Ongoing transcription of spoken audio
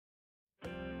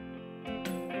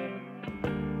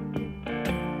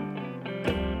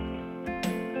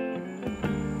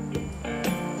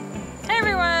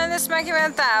Smokey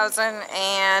 1000,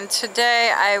 and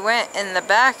today I went in the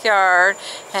backyard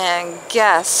and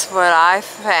guess what I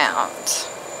found?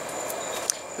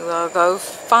 We'll go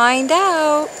find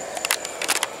out.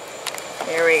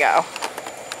 Here we go.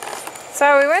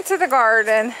 So we went to the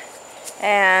garden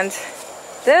and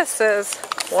this is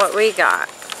what we got.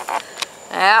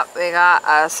 Yep, we got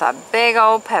us a big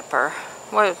old pepper.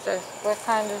 What is this? What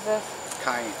kind is this?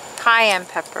 Cayenne. Cayenne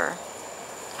pepper.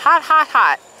 Hot, hot,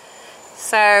 hot.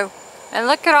 So, and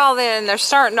look at all them. They're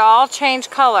starting to all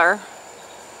change color.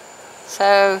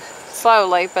 So,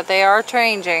 slowly, but they are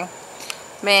changing.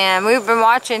 Man, we've been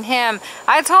watching him.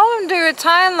 I told him to do a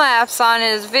time lapse on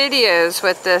his videos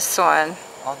with this one.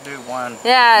 I'll do one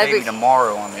maybe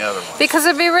tomorrow on the other one. Because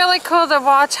it'd be really cool to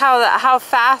watch how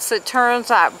fast it turns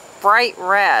that bright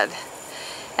red.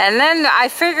 And then I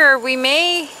figure we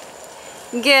may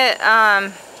get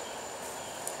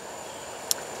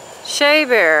Shea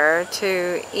Bear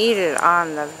to eat it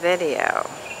on the video.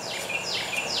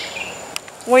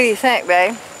 What do you think,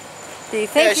 babe? Do you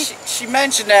think? Yeah, she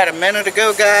mentioned that a minute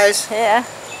ago, guys. Yeah.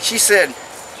 She said,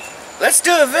 let's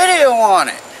do a video on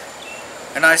it.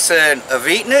 And I said, of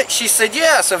eating it? She said,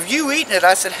 yes, of you eating it.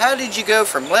 I said, how did you go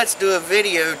from let's do a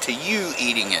video to you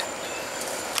eating it?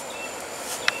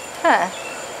 Huh.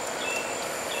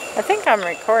 I think I'm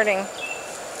recording.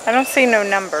 I don't see no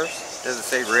numbers. Does it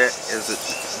say red? Is it?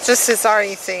 Just as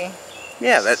REC.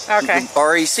 Yeah, that's okay.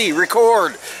 REC,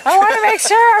 record. I want to make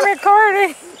sure I'm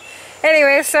recording.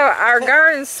 Anyway, so our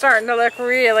garden's starting to look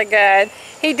really good.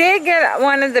 He did get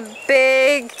one of the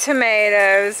big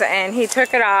tomatoes and he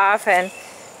took it off, and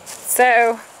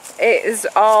so it is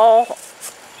all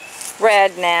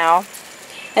red now.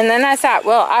 And then I thought,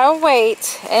 well, I'll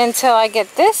wait until I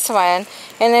get this one,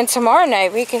 and then tomorrow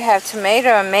night we could have tomato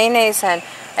and mayonnaise and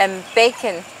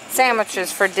bacon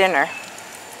sandwiches for dinner.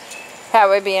 That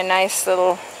would be a nice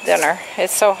little dinner.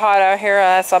 It's so hot out here,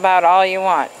 that's about all you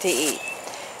want to eat.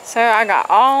 So I got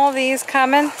all these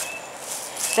coming.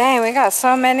 Dang, we got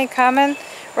so many coming.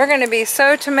 We're going to be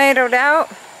so tomatoed out.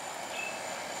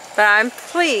 But I'm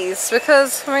pleased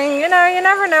because, I mean, you know, you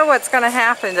never know what's going to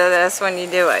happen to this when you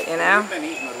do it, you know? We've been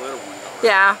eating the little ones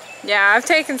already. Yeah, I've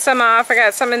taken some off. I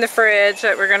got some in the fridge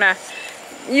that we're going to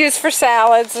use for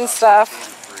salads and stuff.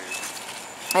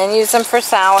 And use them for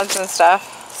salads and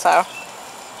stuff. So,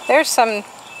 there's some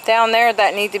down there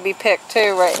that need to be picked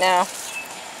too right now.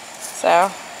 So,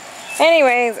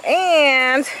 anyways,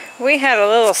 and we had a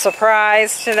little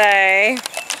surprise today.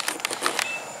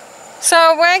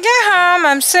 So when I get home,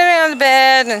 I'm sitting on the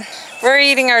bed and we're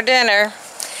eating our dinner.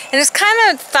 And it's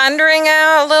kind of thundering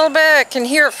out a little bit. I can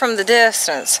hear it from the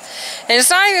distance. And it's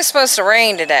not even supposed to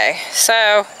rain today.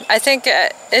 So I think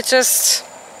it just...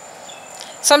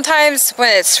 Sometimes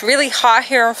when it's really hot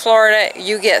here in Florida,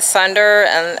 you get thunder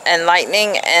and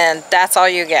lightning, and that's all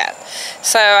you get.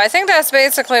 So I think that's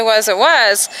basically what it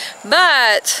was.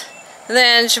 But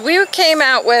then we came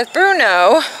out with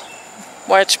Bruno,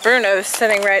 which Bruno's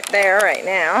sitting right there right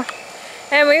now.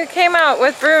 And we came out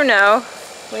with Bruno.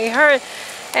 We heard,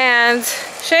 and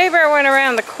Shea Bear went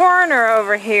around the corner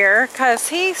over here because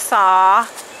he saw,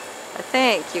 I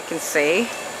think you can see,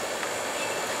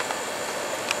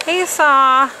 he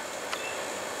saw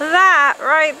that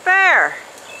right there.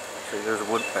 See, there's a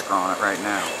woodpecker on it right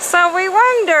now. So we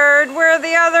wondered where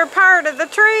the other part of the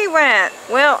tree went.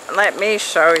 Well, let me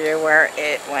show you where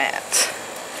it went.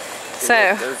 See, so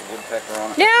there's a woodpecker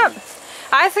on it. Yep.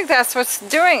 I think that's what's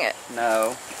doing it.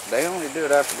 No, they only do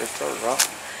it after they start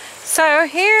rotting. So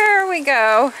here we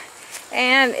go.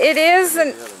 And it is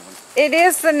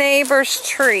the neighbor's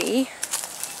tree.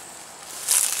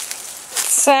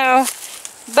 So,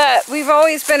 but we've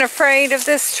always been afraid of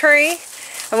this tree,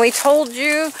 and we told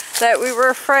you that we were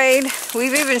afraid.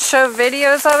 We've even showed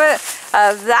videos of it,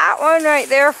 of that one right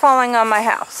there falling on my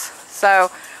house.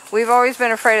 So we've always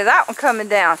been afraid of that one coming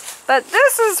down. But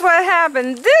this is what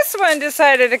happened. This one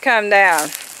decided to come down.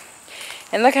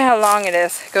 And look at how long it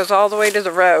is. It goes all the way to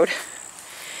the road.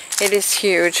 It is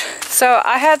huge. So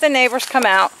I had the neighbors come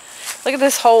out. Look at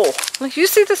this hole. Look, you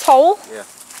see this hole? Yeah.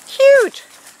 Huge.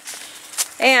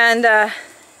 And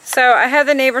so I had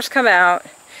the neighbors come out,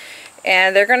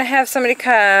 and they're going to have somebody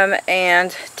come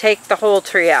and take the whole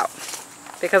tree out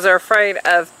because they're afraid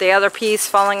of the other piece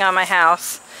falling on my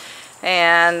house,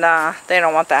 and they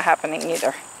don't want that happening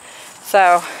either.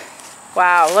 So,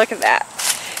 wow, look at that.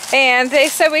 And they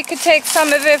said we could take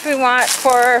some of it if we want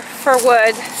for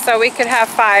wood, so we could have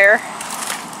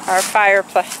our fire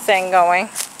thing going.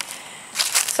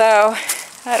 So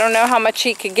I don't know how much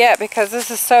he could get because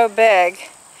this is so big.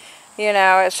 You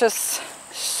know, it's just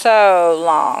so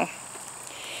long.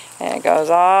 And it goes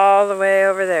all the way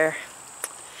over there.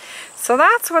 So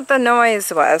that's what the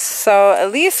noise was. So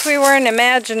at least we weren't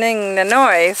imagining the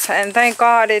noise, and thank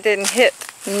God it didn't hit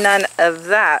none of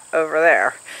that over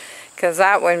there, because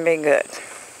that wouldn't be good.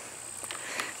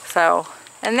 So,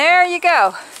 and there you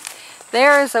go.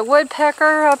 There is a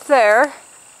woodpecker up there,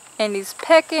 and he's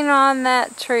pecking on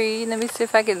that tree. Let me see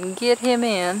if I can get him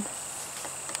in.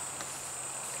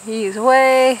 He's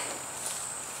way...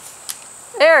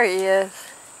 There he is.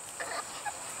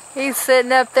 He's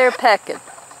sitting up there pecking.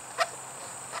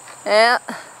 Yeah,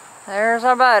 there's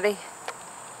our buddy.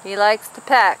 He likes to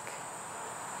peck.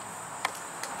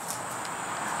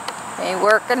 He's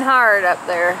working hard up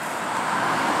there.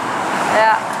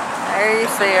 Yeah, there you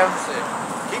see him.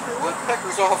 Keep your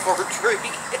woodpeckers off our tree.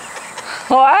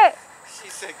 What? She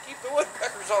said, keep the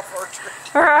woodpeckers off our tree.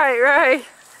 Right.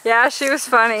 Yeah, she was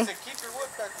funny. She said, keep your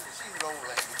woodpeckers. She's an old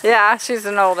lady. Yeah, she's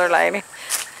an older lady.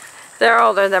 They're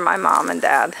older than my mom and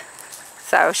dad.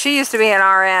 So she used to be an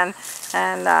RN,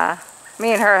 and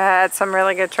me and her had some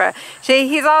really good trees.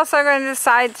 He's also going to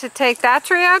decide to take that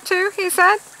tree out too, he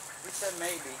said? He said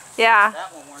maybe. Yeah.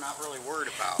 That one we're not really worried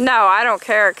about. No, I don't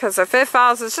care, because if it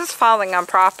falls, it's just falling on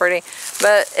property.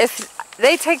 But if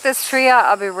they take this tree out,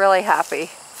 I'll be really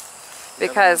happy.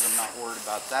 Because I'm not worried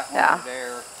about that one yeah. over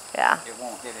there. Yeah. It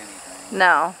won't hit anything.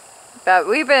 No. But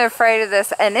we've been afraid of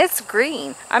this, and it's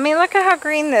green. I mean, look at how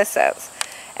green this is.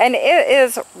 And it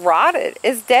is rotted.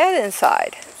 It's dead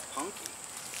inside. It's punky.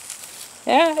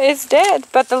 Yeah, it's dead,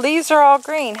 but the leaves are all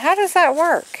green. How does that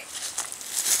work?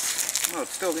 Well,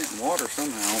 it's still getting water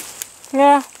somehow.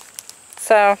 Yeah.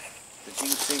 So. But you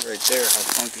can see right there how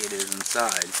punky it is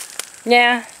inside.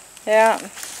 Yeah.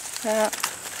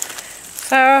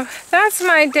 So that's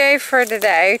my day for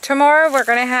today. Tomorrow we're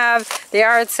going to have the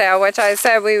yard sale, which I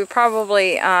said we would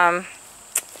probably, I'm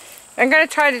going to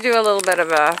try to do a little bit of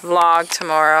a vlog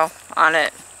tomorrow on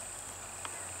it.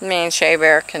 Me and Shea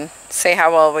Bear can see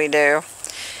how well we do.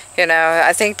 You know,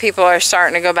 I think people are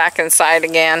starting to go back inside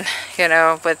again, you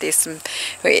know, with these,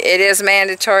 it is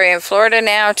mandatory in Florida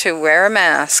now to wear a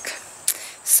mask.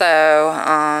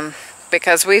 So,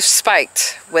 because we've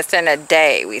spiked, within a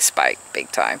day we spiked big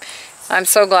time. I'm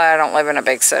so glad I don't live in a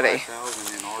big city.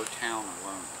 5,000 in our town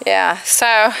alone. Yeah,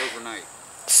 so overnight.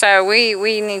 So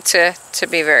we need to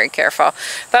be very careful.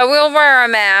 But we'll wear our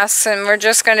masks, and we're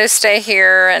just going to stay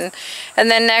here. And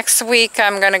then next week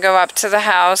I'm going to go up to the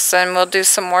house, and we'll do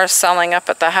some more selling up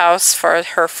at the house for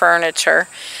her furniture.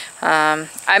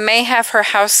 I may have her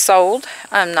house sold.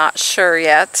 I'm not sure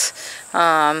yet.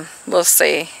 We'll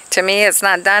see. To me, it's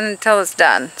not done until it's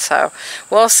done. So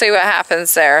we'll see what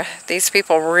happens there. These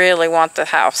people really want the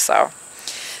house, so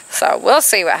we'll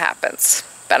see what happens.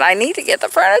 But I need to get the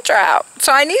furniture out.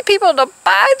 So I need people to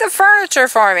buy the furniture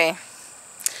for me,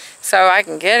 so I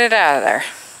can get it out of there.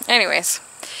 Anyways,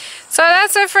 so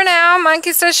that's it for now.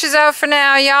 Monkey says she's out for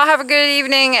now. Y'all have a good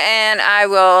evening, and I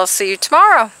will see you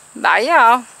tomorrow. Bye,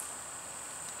 y'all.